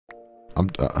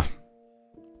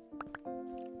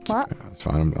What? It's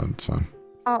fine. It's fine.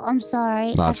 Oh, I'm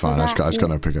sorry. No, it's fine. I just got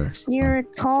no pickaxe. You're a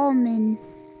tall man.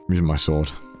 I'm using my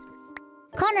sword.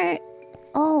 Connor.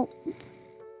 Oh.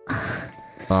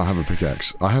 I have a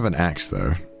pickaxe. I have an axe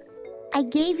though. I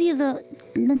gave you the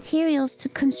materials to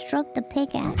construct the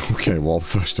pickaxe. Okay, well,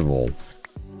 first of all,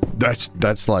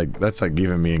 that's like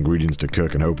giving me ingredients to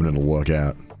cook and hoping it'll work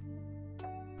out.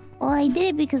 Well, I did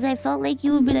it because I felt like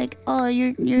you would be like, oh,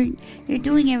 you're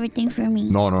doing everything for me.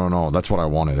 No. That's what I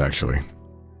wanted, actually.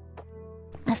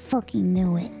 I fucking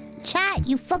knew it. Chat,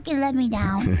 you fucking let me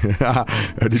down.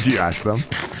 Did you ask them?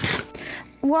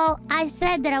 Well, I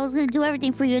said that I was gonna do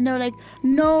everything for you, and they're like,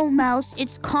 "No, Mouse,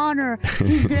 it's Connor.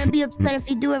 He's gonna be upset if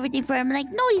you do everything for him." I'm like,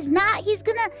 "No, he's not. He's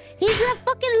gonna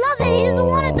fucking love it. He doesn't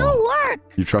want to do work."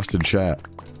 You trusted chat.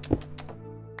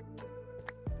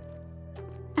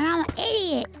 And I'm an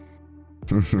idiot.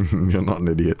 You're not an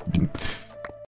idiot.